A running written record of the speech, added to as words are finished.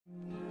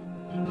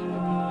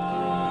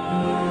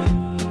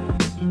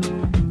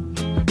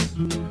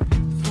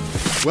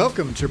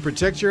Welcome to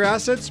Protect Your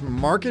Assets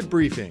Market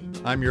Briefing.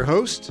 I'm your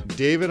host,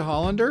 David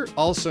Hollander,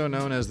 also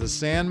known as the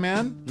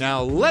Sandman.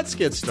 Now let's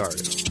get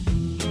started.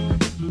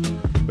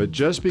 But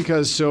just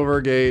because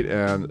Silvergate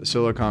and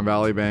Silicon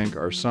Valley Bank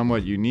are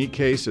somewhat unique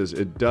cases,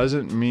 it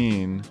doesn't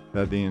mean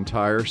that the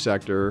entire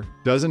sector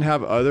doesn't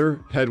have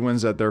other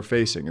headwinds that they're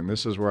facing. And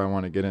this is where I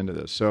want to get into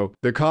this. So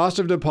the cost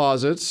of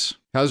deposits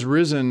has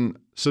risen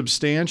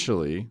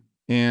substantially,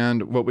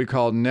 and what we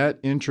call net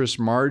interest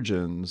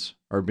margins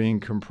are being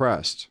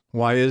compressed.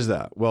 Why is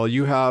that? Well,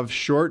 you have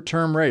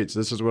short-term rates.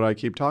 This is what I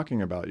keep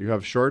talking about. You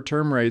have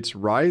short-term rates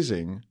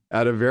rising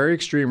at a very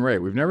extreme rate.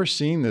 We've never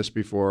seen this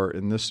before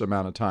in this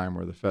amount of time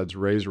where the Feds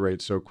raise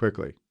rates so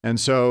quickly. And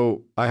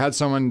so I had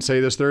someone say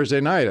this Thursday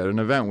night at an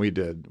event we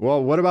did.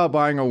 Well, what about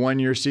buying a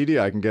one-year CD?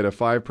 I can get a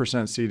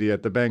 5% CD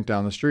at the bank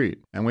down the street.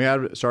 And we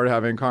started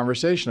having a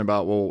conversation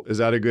about, well, is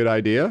that a good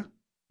idea?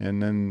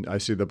 And then I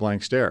see the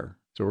blank stare.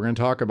 So we're going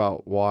to talk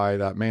about why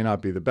that may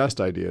not be the best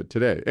idea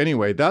today.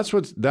 Anyway,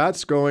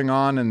 that's going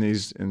on in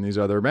these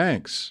other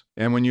banks.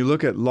 And when you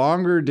look at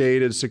longer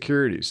dated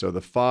securities, so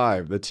the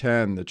 5, the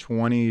 10, the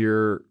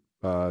 20-year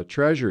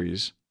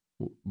treasuries,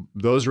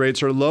 those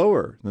rates are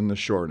lower than the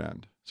short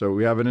end. So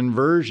we have an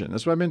inversion.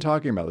 That's what I've been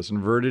talking about, this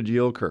inverted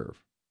yield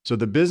curve. So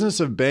the business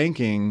of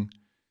banking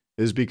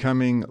is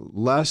becoming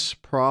less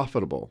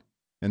profitable,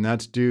 and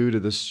that's due to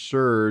the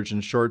surge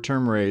in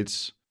short-term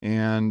rates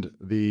and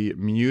the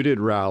muted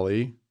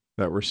rally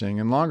that we're seeing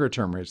in longer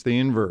term rates, the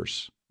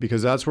inverse,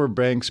 because that's where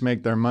banks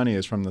make their money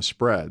is from the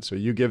spread. So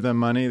you give them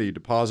money, you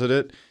deposit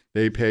it,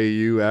 they pay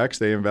you X,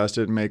 they invest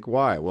it and make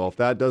Y. Well, if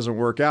that doesn't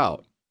work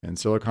out, and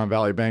Silicon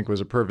Valley Bank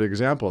was a perfect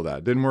example of that,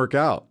 it didn't work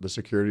out. The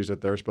securities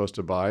that they're supposed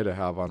to buy to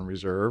have on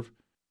reserve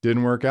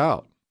didn't work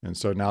out. And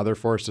so now they're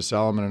forced to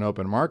sell them in an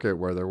open market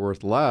where they're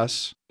worth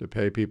less to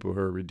pay people who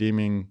are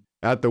redeeming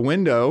at the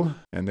window,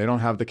 and they don't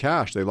have the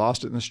cash. They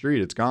lost it in the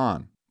street. It's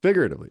gone.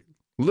 Figuratively,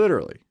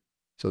 literally.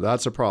 So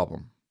that's a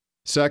problem.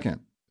 Second,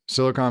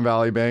 Silicon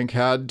Valley Bank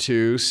had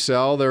to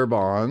sell their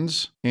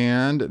bonds,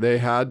 and they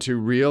had to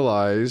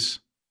realize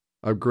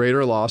a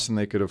greater loss than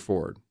they could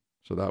afford.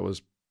 So that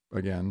was,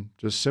 again,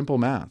 just simple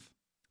math.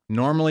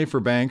 Normally for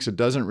banks, it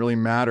doesn't really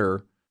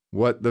matter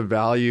what the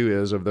value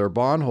is of their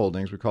bond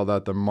holdings. We call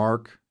that the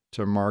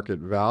mark-to-market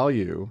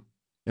value.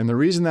 And the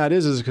reason that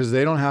is because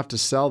they don't have to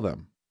sell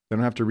them. They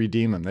don't have to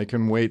redeem them. They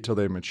can wait till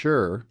they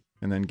mature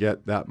and then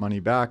get that money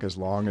back as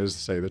long as,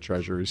 say, the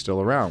Treasury is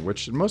still around,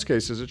 which in most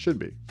cases it should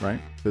be, right?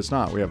 If it's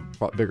not, we have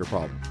a bigger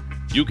problem.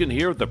 You can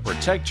hear the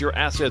Protect Your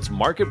Assets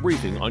Market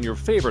Briefing on your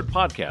favorite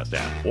podcast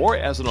app or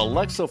as an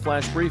Alexa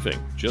flash briefing.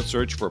 Just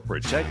search for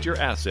Protect Your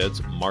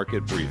Assets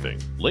Market Briefing.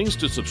 Links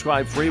to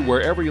subscribe free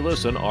wherever you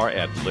listen are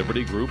at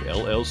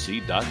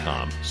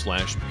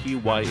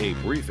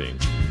libertygroupllc.com/PYA briefing.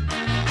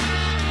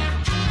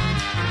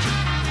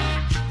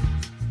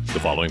 The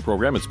following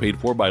program is paid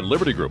for by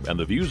Liberty Group, and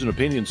the views and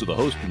opinions of the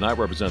host do not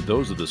represent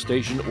those of the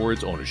station or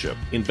its ownership.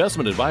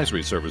 Investment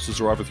advisory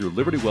services are offered through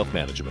Liberty Wealth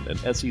Management, an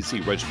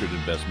SEC-registered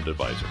investment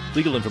advisor.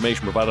 Legal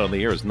information provided on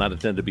the air is not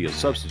intended to be a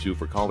substitute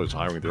for callers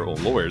hiring their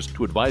own lawyers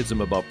to advise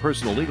them about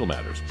personal legal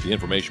matters. The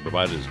information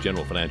provided is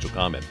general financial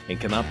comment and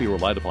cannot be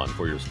relied upon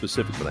for your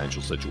specific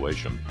financial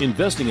situation.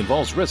 Investing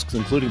involves risks,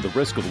 including the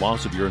risk of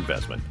loss of your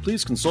investment.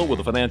 Please consult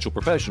with a financial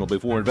professional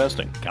before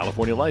investing.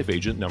 California Life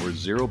Agent number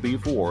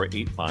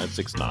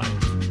 0B48569.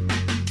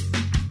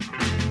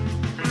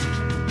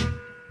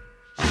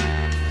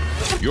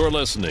 You're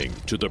listening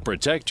to the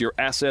Protect Your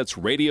Assets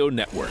Radio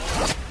Network.